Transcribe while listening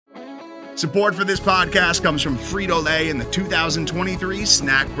Support for this podcast comes from Frito-Lay in the 2023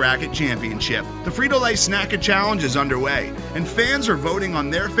 Snack Bracket Championship. The Frito-Lay Snack-It Challenge is underway, and fans are voting on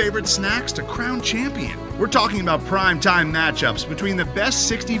their favorite snacks to crown champion. We're talking about prime-time matchups between the best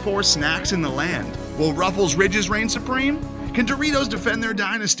 64 snacks in the land. Will Ruffles Ridges reign supreme? Can Doritos defend their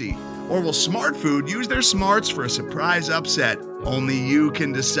dynasty? Or will Smart Food use their smarts for a surprise upset? Only you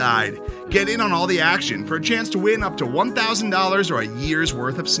can decide. Get in on all the action for a chance to win up to $1,000 or a year's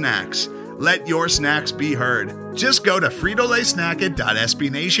worth of snacks. Let your snacks be heard. Just go to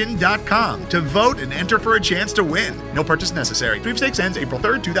fritolaysnacket.sbnation.com to vote and enter for a chance to win. No purchase necessary. Sweepstakes ends April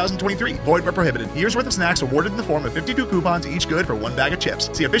 3rd, 2023. Void where prohibited. Year's worth of snacks awarded in the form of 52 coupons, each good for one bag of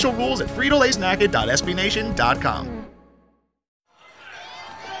chips. See official rules at fritolaysnacket.sbnation.com.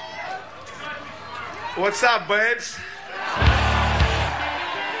 What's up, babes?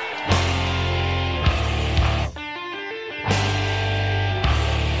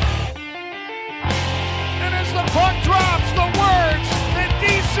 The puck drops, the words that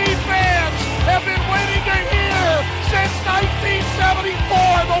DC fans have been waiting to hear since 1974.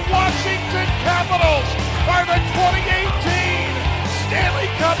 The Washington Capitals are the 2018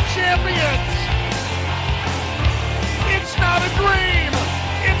 Stanley Cup champions. It's not a dream.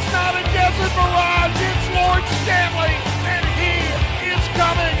 It's not a desert mirage. It's Lord Stanley, and he is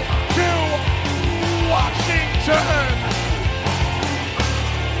coming to Washington.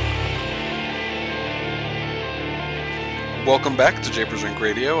 Welcome back to Japers Rink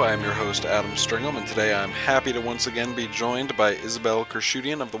Radio. I am your host, Adam Stringham, and today I'm happy to once again be joined by Isabelle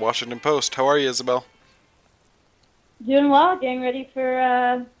Khurshudyan of the Washington Post. How are you, Isabelle? Doing well, getting ready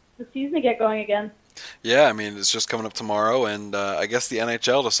for the season to get going again. Yeah, I mean, it's just coming up tomorrow, and I guess the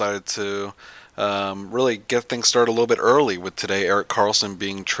NHL decided to really get things started a little bit early with today, Erik Karlsson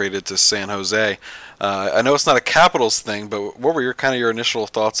being traded to San Jose. I know it's not a Capitals thing, but what were your initial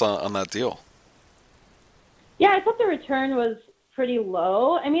thoughts on that deal? Yeah, I thought the return was pretty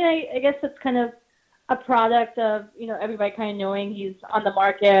low. I mean, I guess it's kind of a product of, everybody kind of knowing he's on the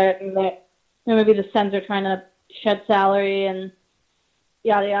market and that maybe the Sens are trying to shed salary and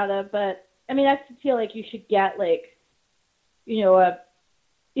yada, yada. But, I mean, I feel like you should get, either, a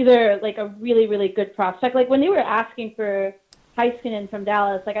really, really good prospect. Like, when they were asking for Heiskanen from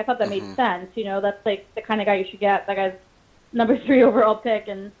Dallas, I thought that made sense. That's, the kind of guy you should get. That guy's number 3 overall pick,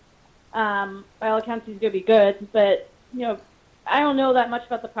 and by all accounts, he's going to be good, but, I don't know that much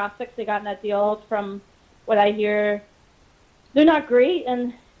about the prospects they got in that deal. From what I hear, they're not great,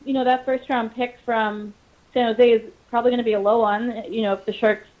 and, that first-round pick from San Jose is probably going to be a low one, if the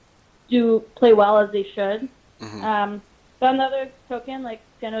Sharks do play well as they should. But on the other token,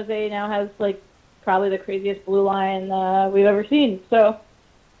 San Jose now has, probably the craziest blue line we've ever seen, so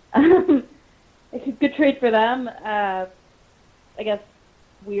it's a good trade for them. I guess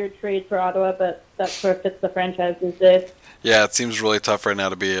weird trade for Ottawa, but that sort of fits the franchise these days. Yeah, it seems really tough right now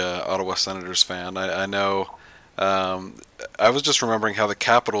to be an Ottawa Senators fan. I know. I was just remembering how the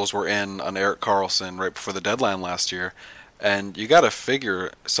Capitals were in on Erik Karlsson right before the deadline last year, and you got to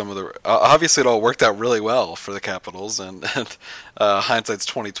figure some of the. Obviously, it all worked out really well for the Capitals, and hindsight's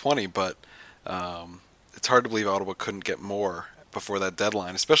 2020. But it's hard to believe Ottawa couldn't get more before that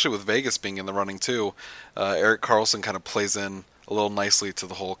deadline, especially with Vegas being in the running too. Erik Karlsson kind of plays in a little nicely to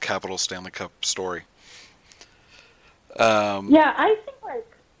the whole Capitals Stanley Cup story. Yeah, I think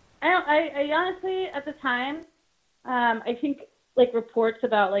I honestly at the time, I think reports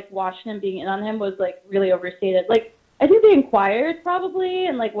about Washington being in on him was really overstated. I think they inquired probably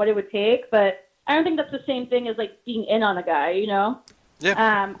and what it would take, but I don't think that's the same thing as being in on a guy,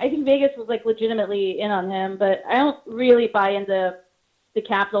 Yeah. I think Vegas was legitimately in on him, but I don't really buy into the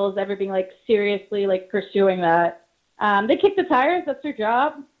Capitals ever being seriously pursuing that. They kicked the tires. That's their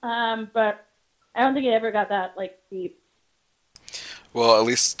job. But I don't think it ever got that deep. Well, at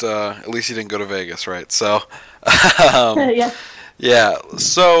least you didn't go to Vegas, right? So, yeah. Yeah.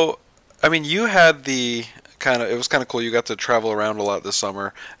 So, I mean, you had it was kind of cool. You got to travel around a lot this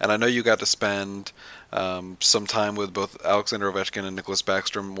summer, and I know you got to spend some time with both Alexander Ovechkin and Nicklas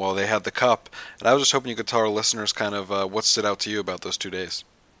Backstrom while they had the Cup. And I was just hoping you could tell our listeners kind of what stood out to you about those 2 days.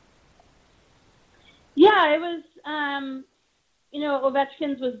 Yeah, it was,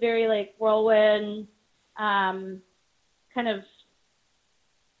 Ovechkin's was very, whirlwind, kind of,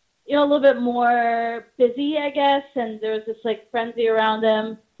 a little bit more busy, I guess, and there was this, frenzy around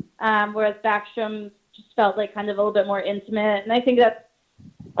him, whereas Backstrom just felt kind of a little bit more intimate, and I think that's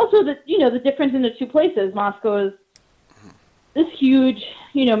also the difference in the two places. Moscow is this huge,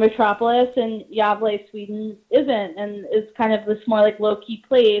 metropolis, and Gävle, Sweden, isn't, and is kind of this more low-key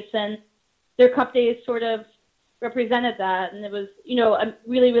place, and their Cup days sort of represented that. And it was,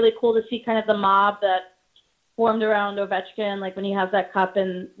 really, really cool to see kind of the mob that formed around Ovechkin, like when he has that cup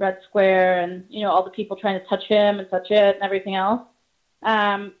in Red Square and, all the people trying to touch him and touch it and everything else.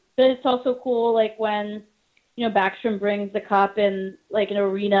 But it's also cool, like when, Backstrom brings the cup in like an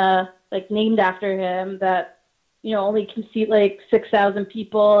arena, like named after him that, only can seat like 6,000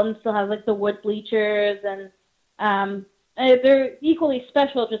 people and still has like the wood bleachers and they're equally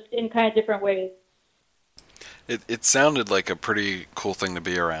special just in kind of different ways. It sounded like a pretty cool thing to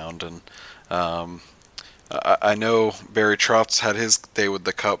be around, and I know Barry Trotz had his day with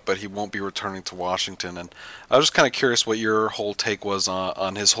the cup, but he won't be returning to Washington. And I was just kind of curious what your whole take was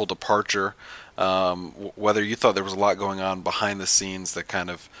on his whole departure, whether you thought there was a lot going on behind the scenes that kind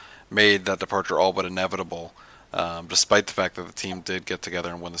of made that departure all but inevitable, despite the fact that the team did get together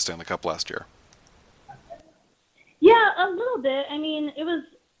and win the Stanley Cup last year. Yeah, a little bit. I mean, it was,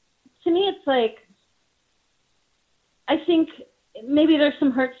 to me, it's like, I think maybe there's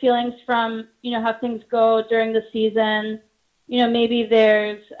some hurt feelings from, how things go during the season. Maybe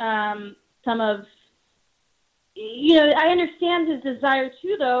there's some of, I understand his desire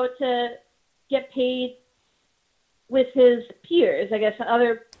too, though, to get paid with his peers, I guess,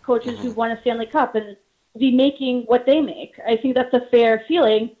 other coaches who won a Stanley Cup and be making what they make. I think that's a fair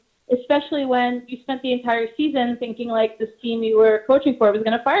feeling, especially when you spent the entire season thinking like this team you were coaching for was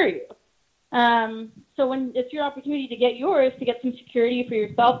going to fire you. So when it's your opportunity to get yours, to get some security for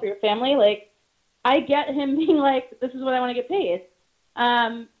yourself, for your family, like I get him being like, this is what I want to get paid.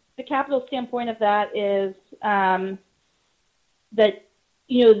 The Capitals' standpoint of that is that,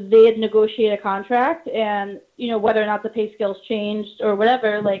 they had negotiated a contract and, whether or not the pay scales changed or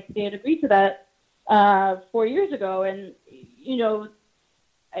whatever, like they had agreed to that 4 years ago. And,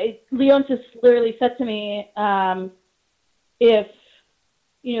 Leon just literally said to me, if,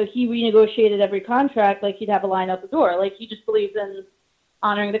 he renegotiated every contract, like he'd have a line out the door. Like he just believes in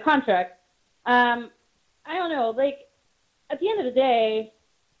honoring the contract. I don't know. Like at the end of the day,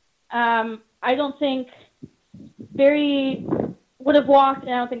 I don't think Barry would have walked,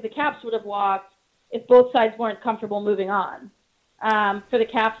 and I don't think the Caps would have walked if both sides weren't comfortable moving on. For the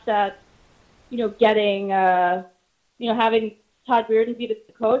Caps, that getting having Todd Reirden be the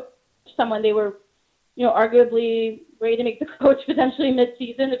coach, someone they were arguably ready to make the coach potentially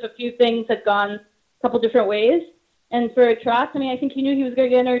mid-season if a few things had gone a couple different ways. And for Trotz, I mean, I think he knew he was going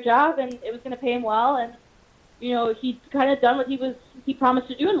to get another job and it was going to pay him well. And, he'd kind of done what he promised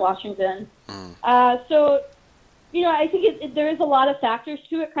to do in Washington. So, I think there is a lot of factors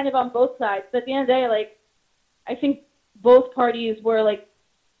to it kind of on both sides. But at the end of the day, like, I think both parties were, like,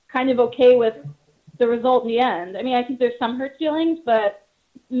 kind of okay with the result in the end. I mean, I think there's some hurt feelings, but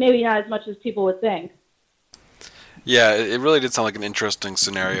maybe not as much as people would think. Yeah, it really did sound like an interesting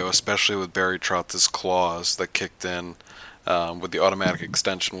scenario, especially with Barry Trotz's clause that kicked in with the automatic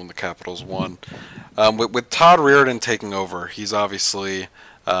extension when the Capitals won. With Todd Reirden taking over, he's obviously,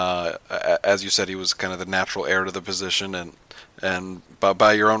 as you said, he was kind of the natural heir to the position, and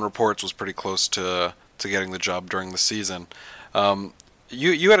by your own reports was pretty close to getting the job during the season.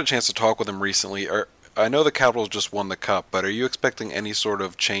 You had a chance to talk with him recently. I know the Capitals just won the Cup, but are you expecting any sort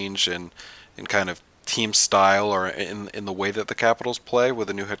of change in kind of team style or in the way that the Capitals play with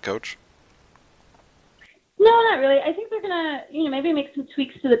a new head coach? No, not really. I think they're going to, maybe make some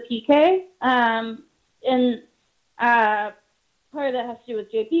tweaks to the PK. And part of that has to do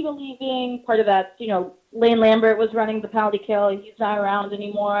with Jay Beagle leaving. Part of that, Lane Lambert was running the penalty kill. He's not around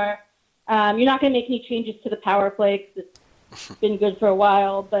anymore. You're not going to make any changes to the power play because it's been good for a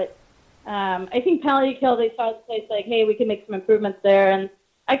while. But I think penalty kill, they saw the place like, hey, we can make some improvements there. And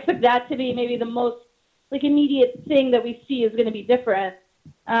I expect that to be maybe the most immediate thing that we see is going to be different.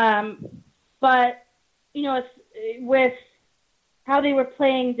 But, with how they were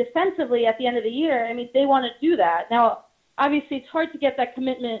playing defensively at the end of the year, I mean, they want to do that. Now, obviously, it's hard to get that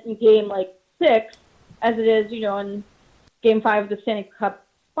commitment in Game 6, as it is, in Game 5 of the Stanley Cup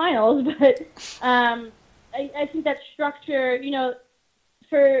Finals. But I think that structure,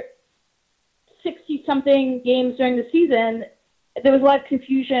 for 60-something games during the season, there was a lot of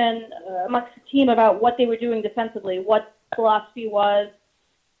confusion amongst the team about what they were doing defensively, what philosophy was,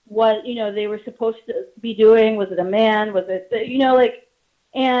 what, they were supposed to be doing. Was it a man? Was it,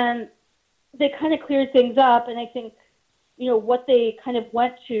 and they kind of cleared things up. And I think, what they kind of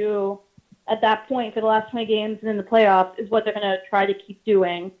went to at that point for the last 20 games and in the playoffs is what they're going to try to keep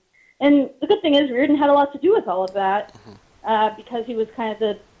doing. And the good thing is Reirden had a lot to do with all of that because he was kind of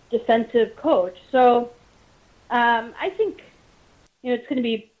the defensive coach. So I think, it's going to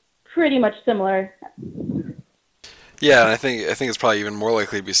be pretty much similar. Yeah, and I think it's probably even more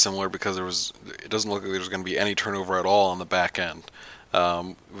likely to be similar because it doesn't look like there's going to be any turnover at all on the back end.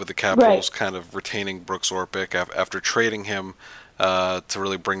 With the Capitals kind of retaining Brooks Orpik after trading him to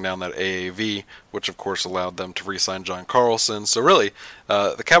really bring down that AAV, which of course allowed them to re-sign John Carlson. So really,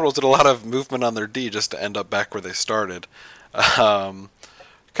 the Capitals did a lot of movement on their D just to end up back where they started. Kind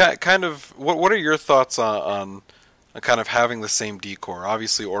of, what are your thoughts on kind of having the same D-core?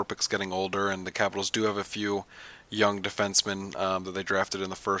 Obviously, Orpik's getting older, and the Capitals do have a few young defensemen that they drafted in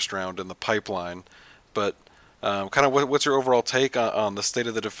the first round in the pipeline. But kind of what's your overall take on the state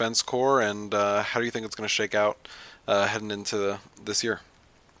of the defense core, and how do you think it's going to shake out heading into this year?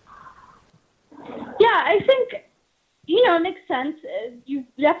 Yeah, I think, it makes sense.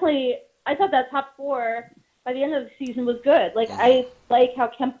 I thought that top four by the end of the season was good. I like how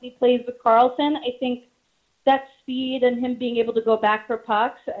Kempny plays with Carlson. I think that speed and him being able to go back for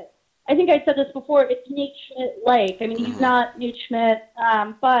pucks, I think I said this before, it's Nate Schmidt-like. I mean, he's not Nate Schmidt,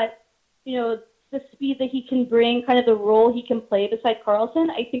 but, the speed that he can bring, kind of the role he can play beside Carlson,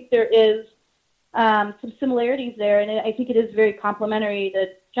 I think there is some similarities there, and I think it is very complimentary to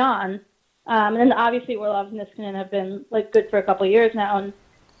John. And then obviously Orlov and Niskanen have been good for a couple of years now, and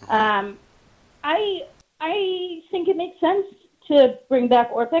I think it makes sense to bring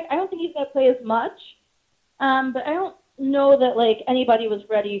back Orpik. I don't think he's going to play as much, but I don't know that anybody was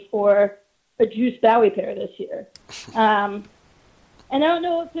ready for a Juice Bowie pair this year. And I don't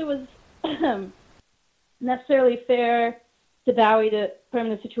know if it was necessarily fair to Bowie to put him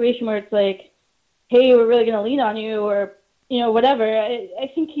in a situation where it's hey, we're really going to lean on you, or whatever.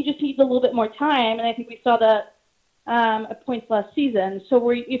 I think he just needs a little bit more time, and I think we saw that at points last season. So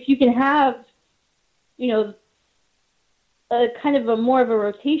if you can have a kind of more of a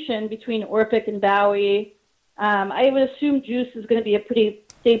rotation between Orpik and Bowie, I would assume Juice is going to be a pretty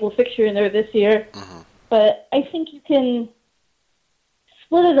stable fixture in there this year. But I think you can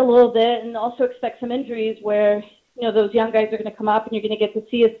split it a little bit and also expect some injuries where, those young guys are going to come up and you're going to get to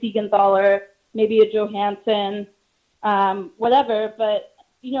see a Siegenthaler, maybe a Johansson, whatever. But,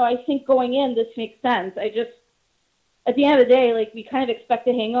 I think going in, this makes sense. At the end of the day, we kind of expect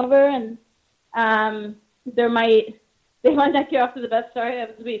a hangover, and they might not get off to the best start as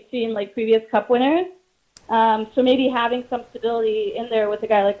we've seen previous Cup winners. So maybe having some stability in there with a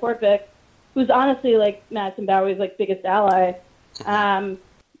guy like Orpik, who's honestly Madison Bowie's biggest ally, I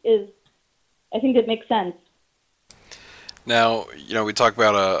think it makes sense. Now, we talk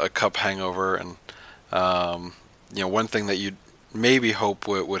about a Cup hangover, and one thing that you'd maybe hope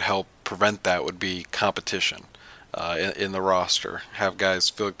would help prevent that would be competition in the roster. Have guys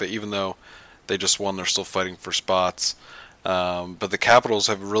feel like that even though they just won, they're still fighting for spots. But the Capitals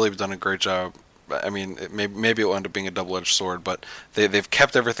have really done a great job. I mean, maybe it will end up being a double-edged sword, but they've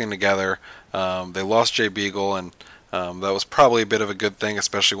kept everything together. They lost Jay Beagle, and that was probably a bit of a good thing,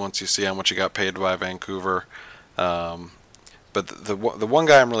 especially once you see how much he got paid by Vancouver. But the one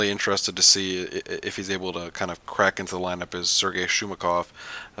guy I'm really interested to see if he's able to kind of crack into the lineup is Sergei Shumakov,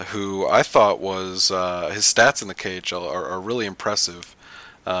 who I thought was his stats in the KHL are really impressive,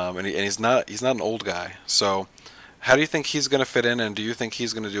 and he's not an old guy. So how do you think he's going to fit in, and do you think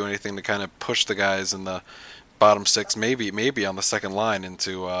he's going to do anything to kind of push the guys in the bottom six, maybe on the second line,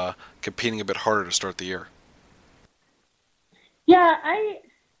 into competing a bit harder to start the year? Yeah, I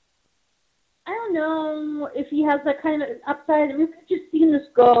don't know if he has that kind of upside. We've just seen this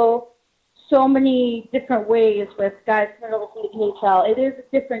go so many different ways with guys coming over from the KHL. It is a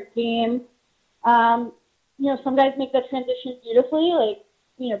different game. Some guys make that transition beautifully,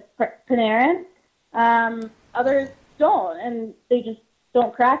 Panarin. Others don't, and they just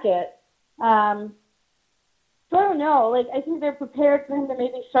don't crack it. So I don't know. I think they're prepared for him to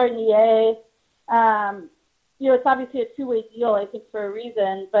maybe start in the A. It's obviously a two-way deal, I think, for a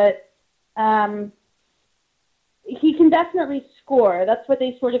reason, but he can definitely score. That's what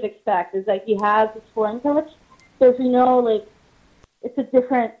they sort of expect, is that he has a scoring coach. So if it's a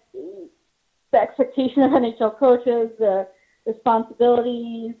different the expectation of NHL coaches, the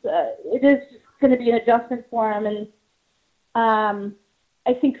responsibilities. It is going to be an adjustment for him, and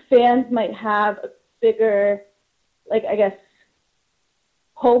I think fans might have a bigger,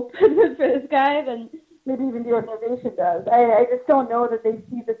 hope for this guy than maybe even the organization does. I just don't know that they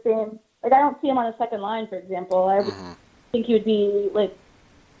see the same. I don't see him on a second line, for example. I would think he would be,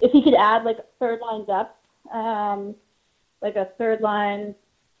 if he could add, third line depth, a third line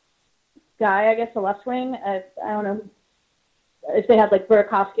guy, I guess, the left wing. I don't know if they had,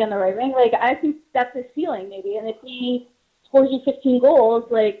 Burakovsky on the right wing. I think that's his ceiling, maybe. And if he scores you 15 goals,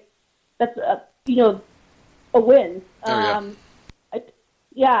 that's, a win. I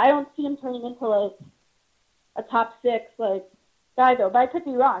don't see him turning into, a top 6 like guy though. But I could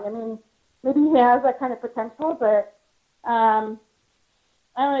be wrong. I mean, maybe he has that kind of potential, but I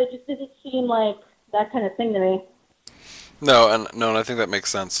don't know. It just didn't seem like that kind of thing to me. No, and I think that makes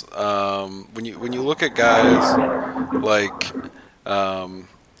sense. When you look at guys like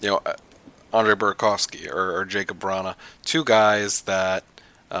Andre Burakovsky or Jacob Vrana, two guys that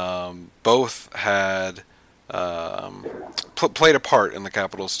both had played a part in the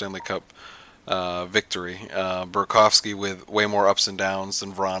Capitals Stanley Cup victory. Burakovsky with way more ups and downs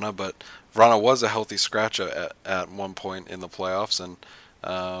than Vrana, but Vrana was a healthy scratch at one point in the playoffs, and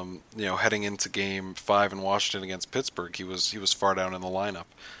heading into Game 5 in Washington against Pittsburgh, he was far down in the lineup.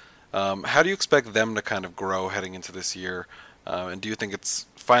 How do you expect them to kind of grow heading into this year? And do you think it's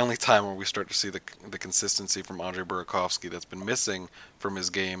finally time where we start to see the consistency from Andre Burakovsky that's been missing from his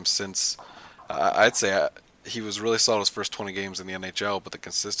game since, I'd say, he was really solid his first 20 games in the NHL, but the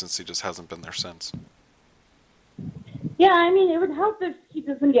consistency just hasn't been there since. Yeah, I mean, it would help if he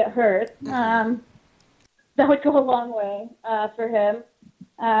doesn't get hurt. That would go a long way for him.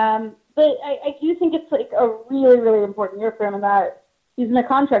 But I do think it's like a really, really important year for him in that he's in a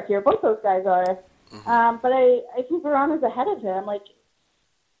contract year. Both those guys are. But I think Verana's ahead of him, like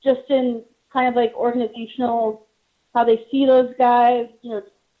just in kind of like organizational, how they see those guys,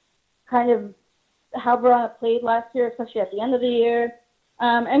 kind of how Verana played last year, especially at the end of the year.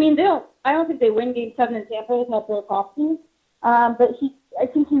 I mean, I don't think they win Game 7 in Tampa without Burakovsky. But I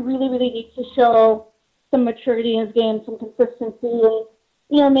think he really, really needs to show some maturity in his game, some consistency,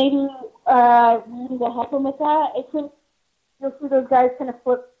 and maybe Reed will help him with that. I think you'll see those guys kind of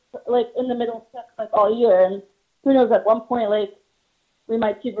flip like in the middle six like all year, and who knows, at one point like we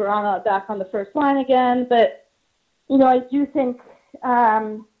might see Verana back on the first line again. But I do think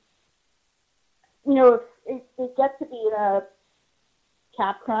if they get to be in a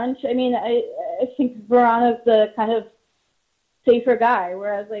cap crunch, I mean, I think Verana's the kind of safer guy,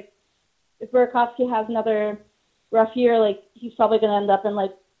 whereas like if Burakovsky has another rough year, like he's probably going to end up in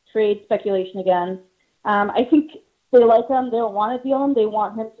like trade speculation again. I think they like him. They don't want to deal him. They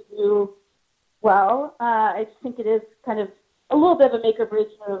want him to do well. I just think it is kind of a little bit of a make or break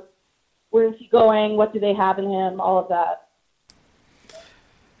of where is he going, what do they have in him, all of that.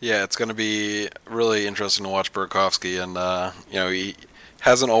 Yeah, it's going to be really interesting to watch Burakovsky, and he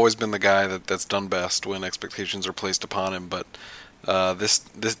hasn't always been the guy that's done best when expectations are placed upon him, but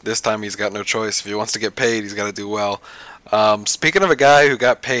this time he's got no choice. If he wants to get paid, he's got to do well. Speaking of a guy who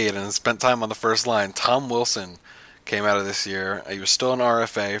got paid and spent time on the first line, Tom Wilson came out of this year. He was still an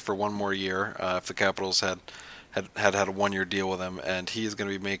RFA for one more year if the Capitals had a one-year deal with him, and he is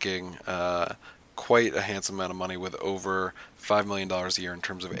going to be making quite a handsome amount of money with over $5 million a year in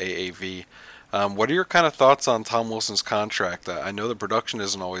terms of AAV. What are your kind of thoughts on Tom Wilson's contract? I know the production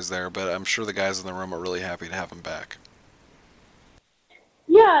isn't always there, but I'm sure the guys in the room are really happy to have him back.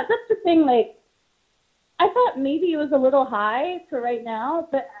 Yeah, that's the thing. Like, I thought maybe it was a little high for right now,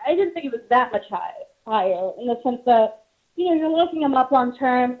 but I didn't think it was that much higher in the sense that, you're looking him up long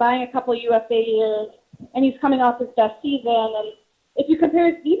term, buying a couple UFA years, and he's coming off his best season. And if you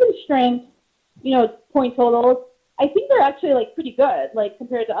compare his even strength, point totals, I think they're actually like pretty good, like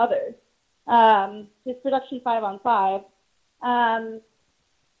compared to others. His production 5-on-5.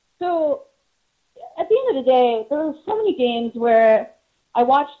 So at the end of the day, there were so many games where I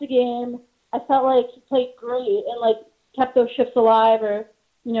watched the game, I felt like he played great and like kept those shifts alive, or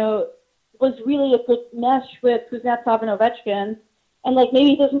was really a good mesh with Kuznetsov and Ovechkin, and like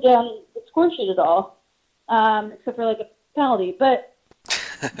maybe he doesn't get on the score sheet at all, except for like a penalty. But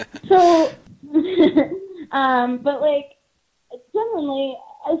so, but like genuinely,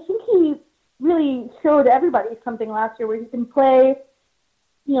 I think he really showed everybody something last year where he can play,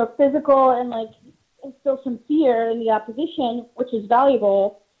 physical and like instill some fear in the opposition, which is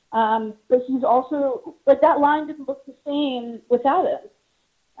valuable. But he's also like that line didn't look the same without him.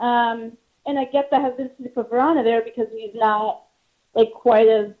 And I get that hesitancy for Verana there because he's not like quite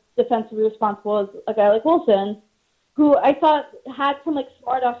as defensively responsible as a guy like Wilson, who I thought had some like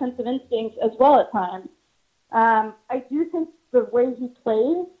smart offensive instincts as well at times. I do think the way he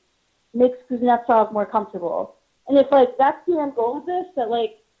plays makes Kuznetsov more comfortable. And if like that's the end goal of this, that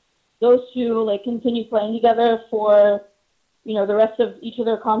like those two like continue playing together for the rest of each of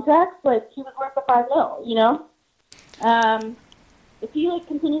their contracts, like he was worth the $5 million, if he like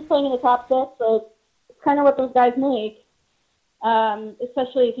continues playing in the top six, like it's kind of what those guys make,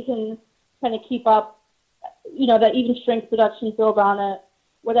 especially if he can kind of keep up, that even strength production, build on it,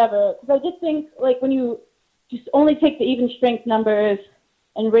 whatever. Because I did think like when you just only take the even strength numbers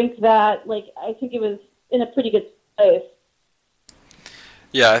and rank that, like I think it was in a pretty good place.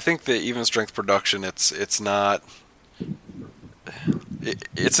 Yeah, I think the even strength production, it's not.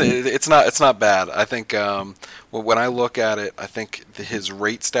 It's not bad. I think when I look at it, I think his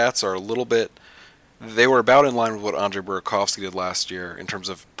rate stats are a little bit. They were about in line with what Andre Burakovsky did last year in terms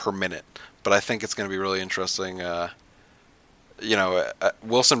of per minute. But I think it's going to be really interesting.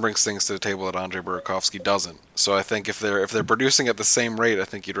 Wilson brings things to the table that Andre Burakovsky doesn't. So I think if they're producing at the same rate, I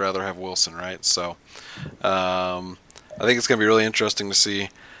think you'd rather have Wilson, right? So I think it's going to be really interesting to see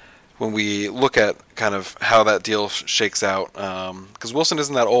when we look at kind of how that deal shakes out, because Wilson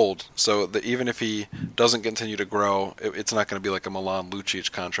isn't that old, so even if he doesn't continue to grow, it's not going to be like a Milan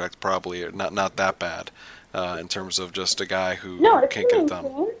Lucic contract, probably, or not that bad in terms of just a guy who can't get it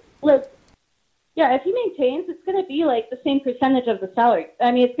done. If he maintains, it's going to be like the same percentage of the salary.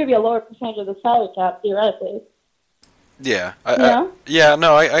 I mean, it's going to be a lower percentage of the salary cap, theoretically. Yeah, I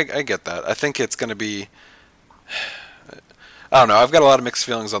get that. I think it's going to be. I don't know. I've got a lot of mixed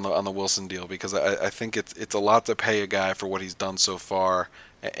feelings on the Wilson deal because I think it's a lot to pay a guy for what he's done so far,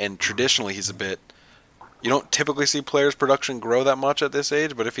 and traditionally he's a bit. You don't typically see players' production grow that much at this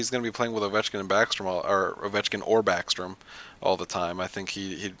age, but if he's going to be playing with Ovechkin and Backstrom all the time, I think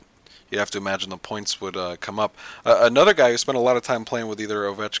you'd have to imagine the points would come up. Another guy who spent a lot of time playing with either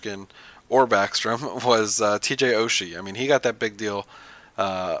Ovechkin or Backstrom was TJ Oshie. I mean, he got that big deal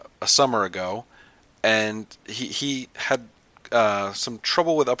a summer ago, and he had some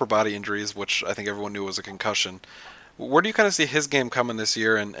trouble with upper body injuries, which I think everyone knew was a concussion. Where do you kind of see his game coming this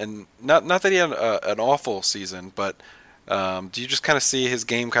year? And not that he had an awful season, but do you just kind of see his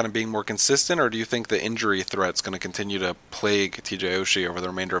game kind of being more consistent, or do you think the injury threat's going to continue to plague TJ Oshie over the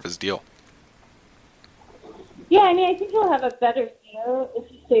remainder of his deal? Yeah, I mean, I think he'll have a better year if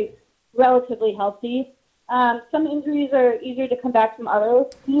he stays relatively healthy. Some injuries are easier to come back from others.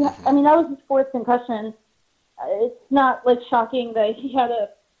 I mean, that was his fourth concussion. It's not like shocking that he had a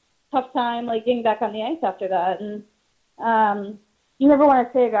tough time like getting back on the ice after that. And you never want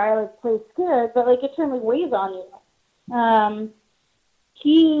to say a guy like plays scared, but like it certainly weighs on you.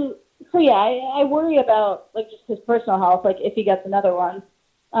 I worry about like just his personal health, like if he gets another one.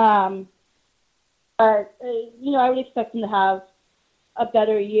 I would expect him to have a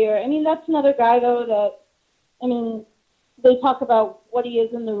better year. I mean, that's another guy though that, I mean, they talk about what he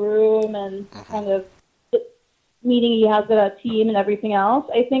is in the room and kind of meeting he has with a team and everything else.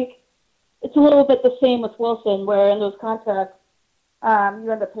 I think it's a little bit the same with Wilson, where in those contracts,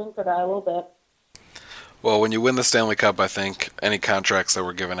 you end up paying for that a little bit. Well, when you win the Stanley Cup, I think any contracts that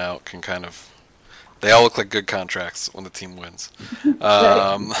were given out can kind of... They all look like good contracts when the team wins.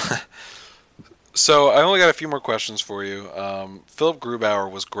 So I only got a few more questions for you. Philip Grubauer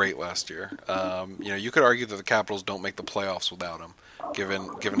was great last year. You could argue that the Capitals don't make the playoffs without him, given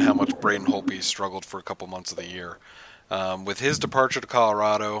how much Braden Holtby struggled for a couple months of the year. With his departure to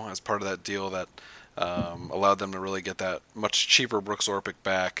Colorado as part of that deal that allowed them to really get that much cheaper Brooks Orpik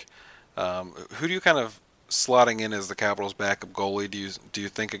back, who do you kind of slotting in as the Capitals' backup goalie? Do you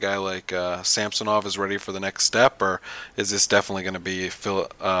think a guy like Samsonov is ready for the next step, or is this definitely going to be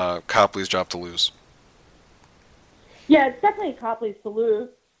Copley's job to lose? Yeah, it's definitely Copley's to lose.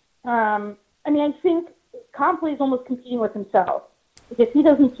 I think Copley's almost competing with himself. If he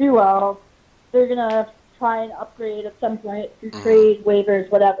doesn't do well, they're going to try and upgrade at some point through trade, waivers,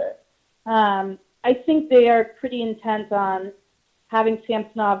 whatever. I think they are pretty intent on having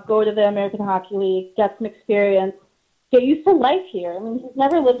Samsonov go to the American Hockey League, get some experience, get used to life here. I mean, he's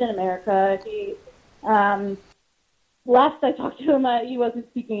never lived in America. Last I talked to him, he wasn't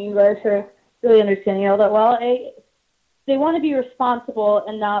speaking English or really understanding it all that well. They want to be responsible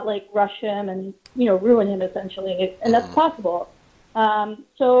and not, like, rush him and, ruin him, essentially. And that's possible.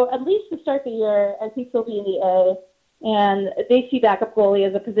 So at least to start the year, I think he'll be in the A. And they see backup goalie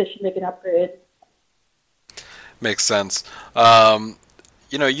as a position they can upgrade. Makes sense.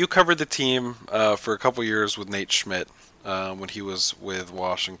 You covered the team for a couple years with Nate Schmidt when he was with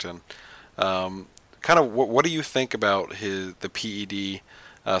Washington. What do you think about the PED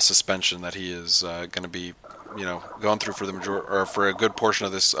suspension that he is going to be, going through for for a good portion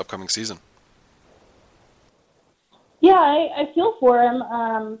of this upcoming season? Yeah, I feel for him.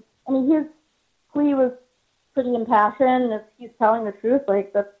 His plea was pretty impassioned. If he's telling the truth,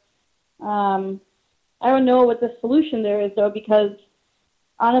 like that's. I don't know what the solution there is, though, because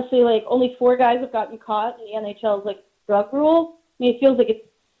honestly, like, only 4 guys have gotten caught in the NHL's, like, drug rule. I mean, it feels like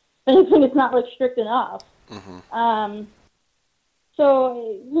it's not, like, strict enough. Mm-hmm.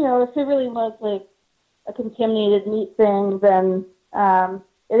 If it really was, like, a contaminated meat thing, then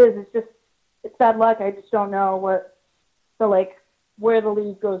it's bad luck. I just don't know where the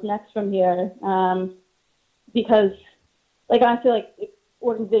league goes next from here. Because, like, honestly, like,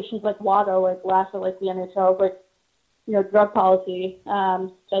 organizations like WADA, like LASA, like the NHL, like, drug policy.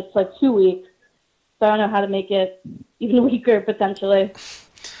 That's like 2 weeks. So I don't know how to make it even weaker potentially.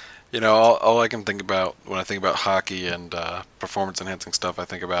 All I can think about when I think about hockey and performance-enhancing stuff, I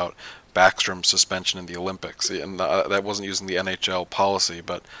think about Backstrom's suspension in the Olympics. And that wasn't using the NHL policy,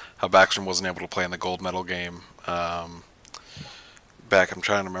 but how Backstrom wasn't able to play in the gold medal game back. I'm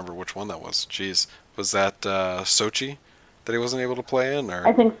trying to remember which one that was. Jeez. Was that Sochi that he wasn't able to play in? Or?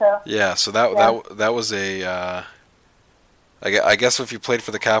 I think so. Yeah, so that was a... I guess if you played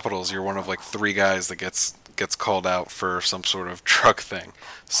for the Capitals, you're one of like 3 guys that gets called out for some sort of drug thing.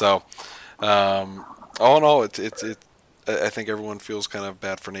 So, all in all, I think everyone feels kind of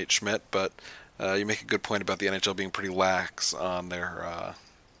bad for Nate Schmidt, but you make a good point about the NHL being pretty lax on their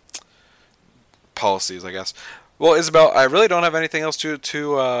policies, I guess. Well, Isabelle, I really don't have anything else to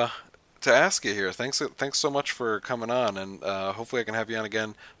ask you here. Thanks so much for coming on, and hopefully I can have you on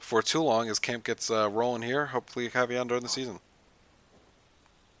again before too long as camp gets rolling here. Hopefully have you on during the season.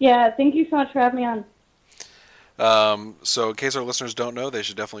 Yeah, thank you so much for having me on. So in case our listeners don't know, they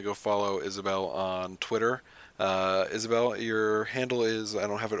should definitely go follow Isabelle on Twitter. Isabelle, your handle is, I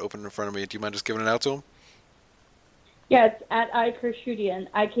don't have it open in front of me. Do you mind just giving it out to them? Yeah, it's at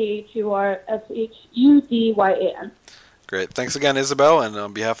Khurshudyan, IKHURSHUDYAN. Great. Thanks again, Isabelle, and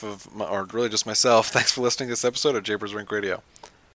on behalf of, or really just myself, thanks for listening to this episode of Japers Rink Radio.